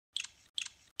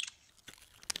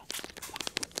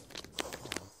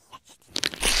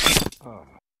Oh.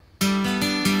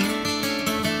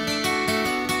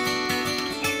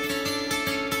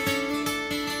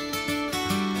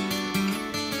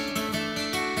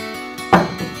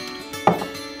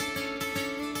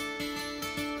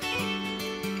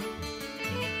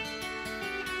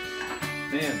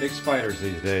 Man, big spiders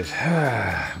these days.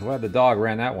 I'm glad the dog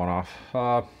ran that one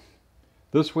off.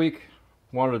 This week,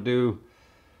 wanted to do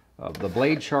the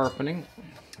blade sharpening.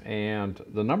 And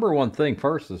the number one thing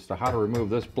first is to how to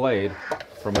remove this blade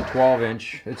from a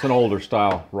 12-inch. It's an older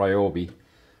style Ryobi,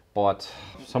 but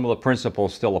some of the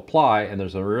principles still apply, and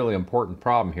there's a really important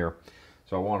problem here.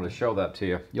 So I wanted to show that to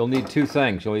you. You'll need two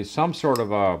things. You'll need some sort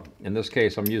of in this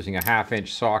case I'm using a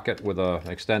 1/2-inch socket with an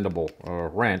extendable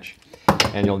wrench,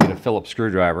 and you'll need a Phillips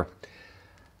screwdriver.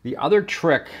 The other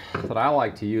trick that I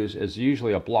like to use is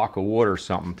usually a block of wood or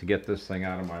something to get this thing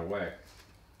out of my way.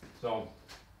 So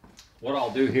what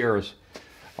I'll do here is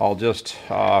I'll just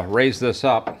raise this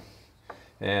up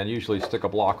and usually stick a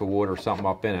block of wood or something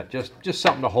up in it. Just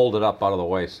something to hold it up out of the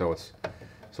way so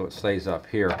it stays up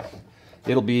here.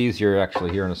 It'll be easier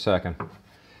actually here in a second.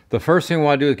 The first thing we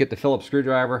want to do is get the Phillips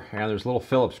screwdriver, and there's a little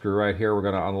Phillips screw right here. We're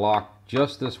going to unlock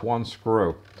just this one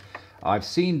screw. I've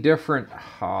seen different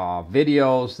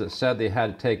videos that said they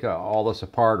had to take all this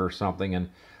apart or something, and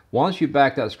once you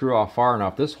back that screw off far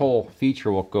enough, this whole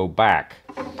feature will go back.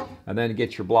 And then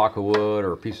get your block of wood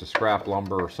or a piece of scrap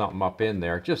lumber or something up in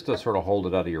there just to sort of hold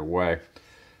it out of your way.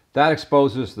 That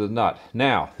exposes the nut.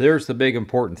 Now, there's the big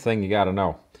important thing you got to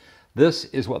know. This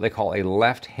is what they call a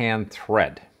left-hand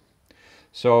thread.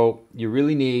 So you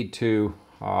really need to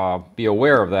be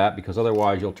aware of that, because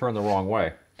otherwise you'll turn the wrong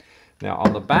way. Now,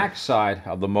 on the back side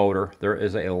of the motor, there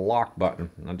is a lock button.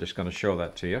 I'm just going to show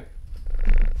that to you.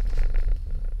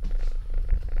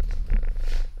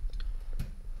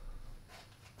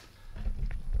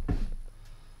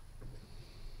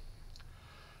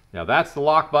 Now that's the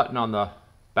lock button on the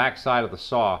back side of the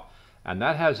saw, and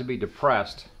that has to be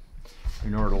depressed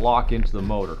in order to lock into the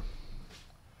motor.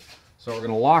 So we're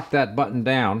going to lock that button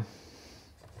down,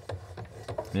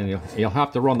 and you'll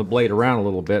have to run the blade around a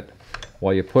little bit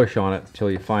while you push on it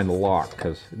until you find the lock,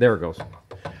 because there it goes.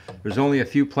 There's only a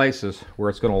few places where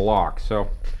it's going to lock. So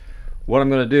what I'm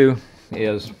going to do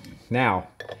is, now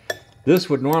this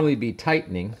would normally be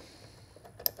tightening,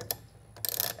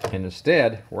 and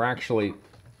instead we're actually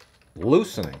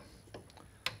loosening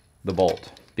the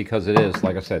bolt, because it is,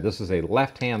 like I said, this is a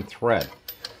left-hand thread.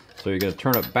 So you're going to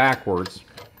turn it backwards.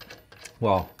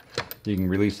 Well, you can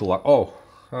release the lock. Oh,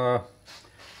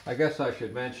 I guess I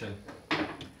should mention,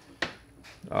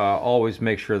 always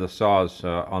make sure the saw is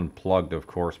unplugged, of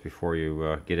course, before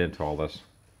you get into all this.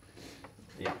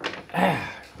 Yeah.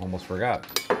 Almost forgot.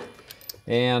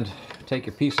 And take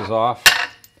your pieces off.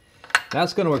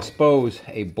 That's going to expose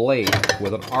a blade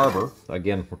with an arbor.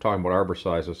 Again, we're talking about arbor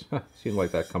sizes. Seems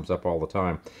like that comes up all the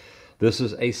time. This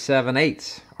is a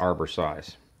 7/8 arbor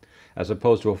size, as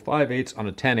opposed to a 5/8 on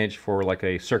a 10-inch for like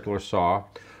a circular saw,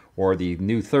 or the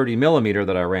new 30mm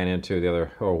that I ran into the other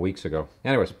weeks ago.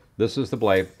 Anyways, this is the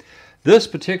blade. This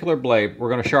particular blade, we're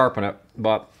going to sharpen it,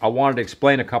 but I wanted to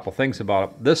explain a couple things about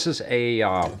it. This is a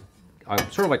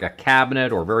sort of like a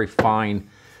cabinet or very fine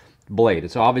blade.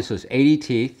 It's obviously 80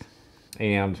 teeth.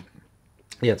 And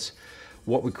it's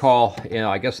what we call,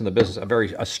 I guess in the business,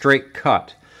 a straight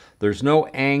cut. There's no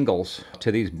angles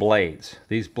to these blades.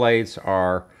 These blades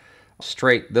are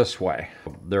straight this way.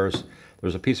 There's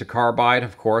a piece of carbide,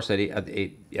 of course, at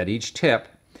each tip,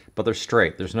 but they're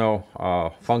straight. There's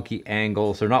no funky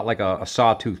angles. They're not like a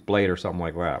sawtooth blade or something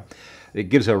like that. It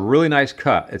gives a really nice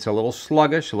cut. It's a little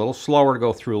sluggish, a little slower to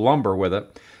go through lumber with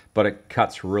it, but it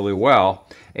cuts really well,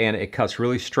 and it cuts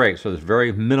really straight, so there's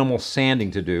very minimal sanding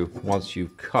to do once you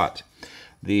cut.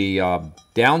 The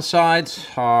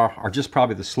downsides are just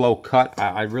probably the slow cut.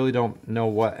 I really don't know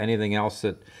what anything else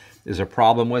that is a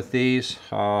problem with these.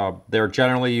 They're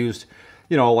generally used,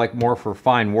 like more for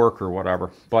fine work or whatever,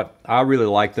 but I really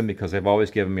like them because they've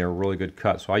always given me a really good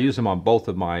cut. So I use them on both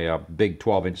of my big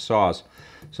 12-inch saws.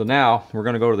 So now we're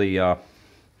going to go to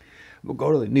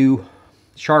the new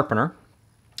sharpener,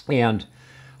 and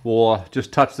we'll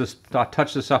just touch this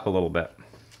up a little bit.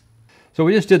 So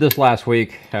we just did this last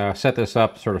week, set this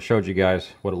up, sort of showed you guys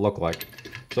what it looked like.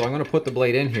 So I'm going to put the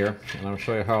blade in here, and I'll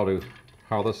show you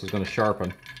how this is going to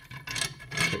sharpen.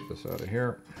 Take this out of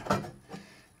here.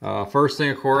 First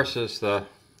thing, of course, is we're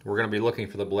going to be looking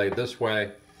for the blade this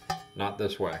way, not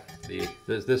this way.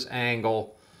 This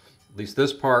angle, at least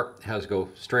this part, has to go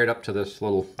straight up to this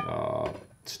little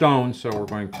stone, so we're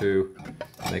going to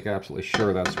make absolutely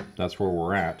sure that's where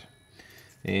we're at.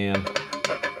 And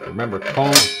remember,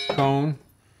 cone,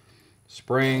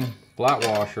 spring, flat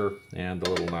washer and the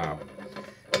little knob.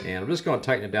 And I'm just going to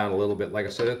tighten it down a little bit. Like I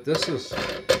said,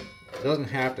 doesn't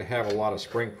have to have a lot of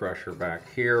spring pressure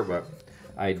back here, but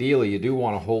ideally you do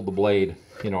want to hold the blade,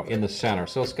 you know, in the center.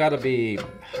 So it's got to be,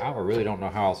 I really don't know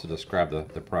how else to describe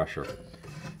the pressure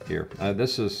here.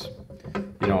 This is,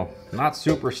 you know, not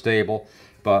super stable,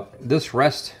 but this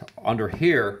rest under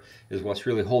here is what's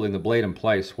really holding the blade in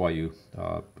place while you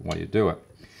do it.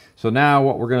 So now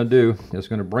what we're going to do is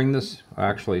going to bring this,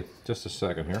 actually, just a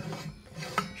second here,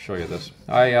 show you this.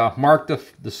 I marked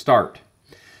the start.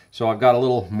 So I've got a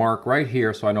little mark right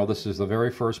here, so I know this is the very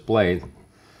first blade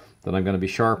that I'm going to be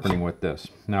sharpening with this.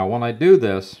 Now when I do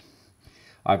this,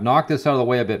 I've knocked this out of the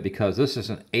way a bit because this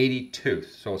is an 80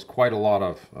 tooth, so it's quite a lot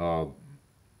of,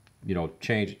 you know,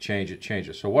 change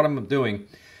it. So what I'm doing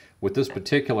with this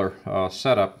particular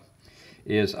setup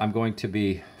is I'm going to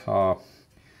be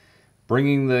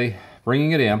bringing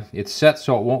it in. It's set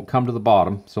so it won't come to the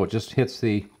bottom, so it just hits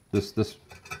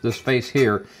this face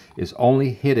here is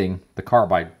only hitting the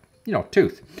carbide, you know,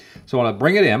 tooth. So when I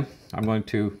bring it in, I'm going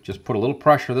to just put a little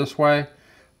pressure this way,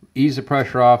 ease the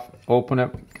pressure off, open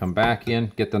it, come back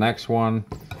in, get the next one,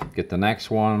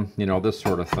 you know, this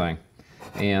sort of thing.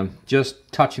 And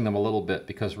just touching them a little bit,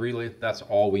 because really that's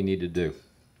all we need to do.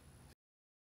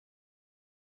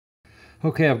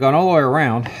 Okay, I've gone all the way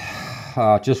around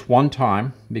just one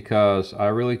time, because I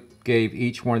really gave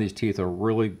each one of these teeth a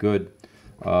really good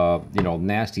you know,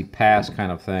 nasty pass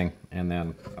kind of thing, and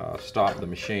then stop the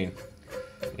machine.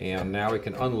 And now we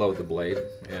can unload the blade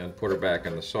and put her back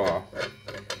in the saw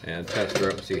and test her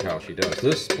up and see how she does.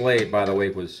 This blade, by the way,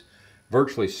 was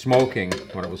virtually smoking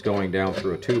when it was going down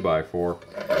through a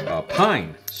 2x4,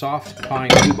 pine, soft pine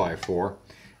 2x4,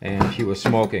 and she was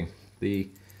smoking. The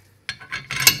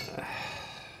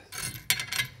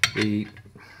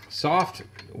soft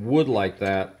wood like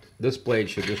that, this blade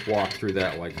should just walk through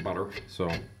that like butter.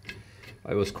 So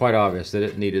it was quite obvious that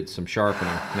it needed some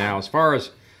sharpening. Now, as far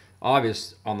as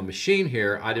obvious on the machine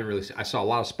here, I didn't really see, I saw a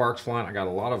lot of sparks flying. I got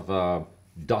a lot of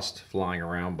dust flying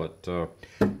around, but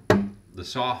the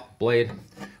saw blade,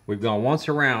 we've gone once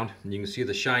around, and you can see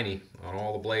the shiny on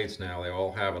all the blades now. They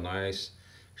all have a nice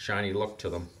shiny look to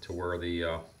them, to where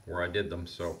where I did them.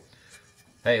 So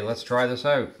hey, let's try this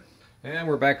out. And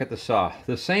we're back at the saw.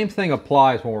 The same thing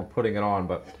applies when we're putting it on,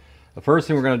 but the first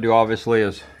thing we're going to do obviously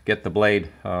is get the blade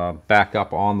back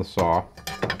up on the saw.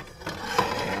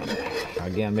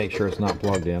 Again, make sure it's not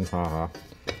plugged in.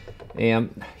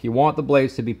 And you want the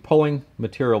blades to be pulling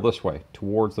material this way,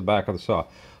 towards the back of the saw.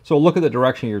 So look at the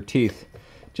direction of your teeth,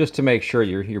 just to make sure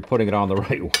you're putting it on the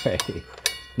right way.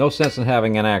 No sense in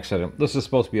having an accident. This is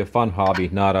supposed to be a fun hobby,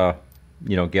 not a,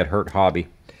 you know, get hurt hobby.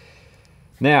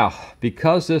 Now,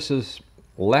 because this is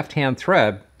left-hand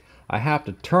thread, I have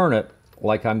to turn it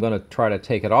like I'm going to try to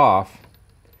take it off,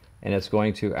 and it's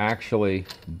going to actually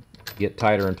get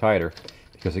tighter and tighter.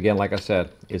 Because again, like I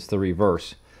said, it's the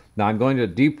reverse. Now I'm going to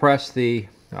depress the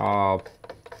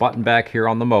button back here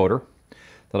on the motor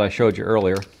that I showed you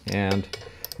earlier. And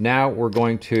now we're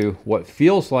going to, what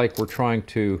feels like we're trying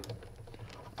to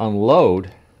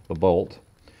unload the bolt,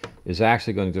 is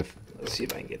actually going to, let's see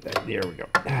if I can get that, there we go.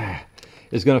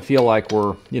 It's going to feel like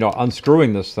we're, you know,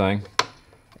 unscrewing this thing.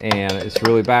 And it's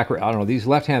really backward. I don't know, these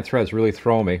left-hand threads really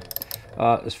throw me.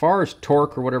 As far as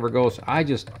torque or whatever goes, I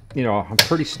just, you know, I'm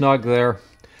pretty snug there.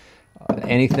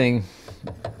 Anything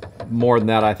more than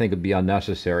that I think would be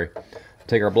unnecessary.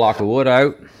 Take our block of wood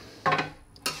out.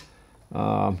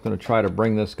 I'm going to try to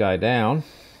bring this guy down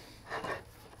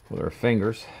with our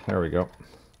fingers. There we go.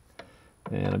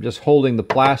 And I'm just holding the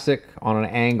plastic on an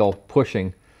angle,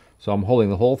 pushing. So I'm holding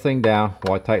the whole thing down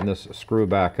while I tighten this screw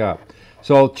back up.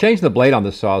 So changing the blade on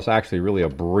this saw is actually really a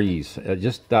breeze.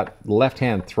 Just that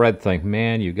left-hand thread thing,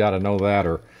 man, you got to know that,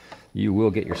 or you will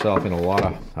get yourself in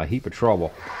a heap of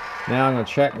trouble. Now I'm going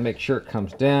to check and make sure it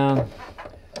comes down.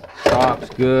 Stops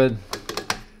good.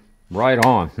 Right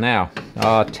on. Now,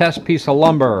 test piece of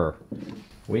lumber.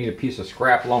 We need a piece of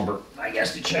scrap lumber, I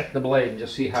guess, to check the blade and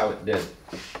just see how it did.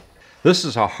 This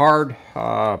is a hard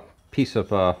piece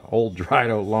of old dried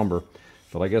out lumber,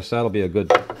 but I guess that'll be a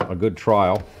good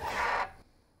trial.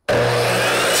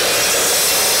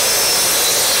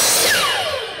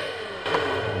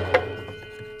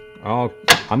 Oh,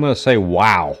 I'm going to say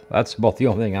wow. That's about the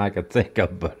only thing I could think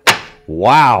of, but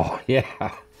wow,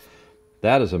 yeah,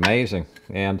 that is amazing.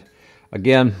 And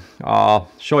again,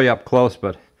 I'll show you up close,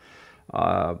 but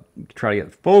try to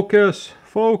get focus.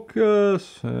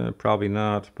 Probably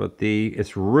not, but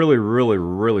it's really, really,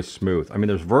 really smooth. I mean,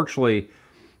 there's virtually,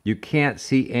 you can't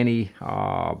see any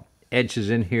edges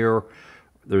in here.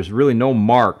 There's really no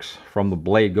marks from the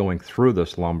blade going through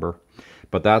this lumber.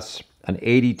 but that's an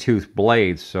 80 tooth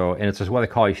blade. So, and it's just what they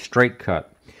call a straight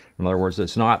cut. In other words,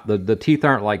 it's not, the teeth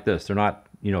aren't like this. They're not,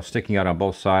 you know, sticking out on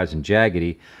both sides and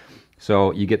jaggedy.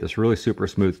 So you get this really super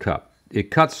smooth cut.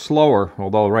 It cuts slower,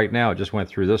 although right now it just went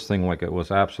through this thing like it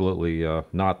was absolutely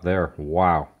not there.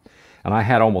 Wow. And I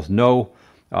had almost no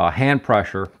hand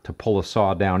pressure to pull the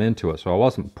saw down into it, so I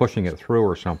wasn't pushing it through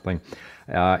or something.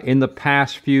 In the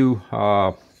past few,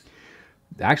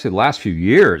 actually the last few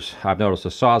years, I've noticed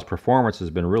the saw's performance has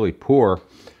been really poor.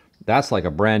 That's like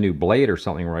a brand new blade or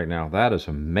something right now. That is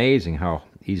amazing how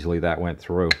easily that went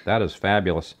through. That is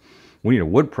fabulous. We need a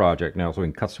wood project now so we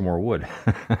can cut some more wood.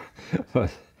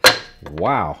 But,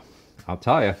 wow, I'll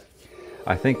tell you,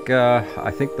 I think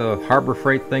the Harbor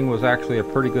Freight thing was actually a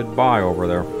pretty good buy over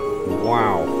there.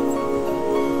 Wow.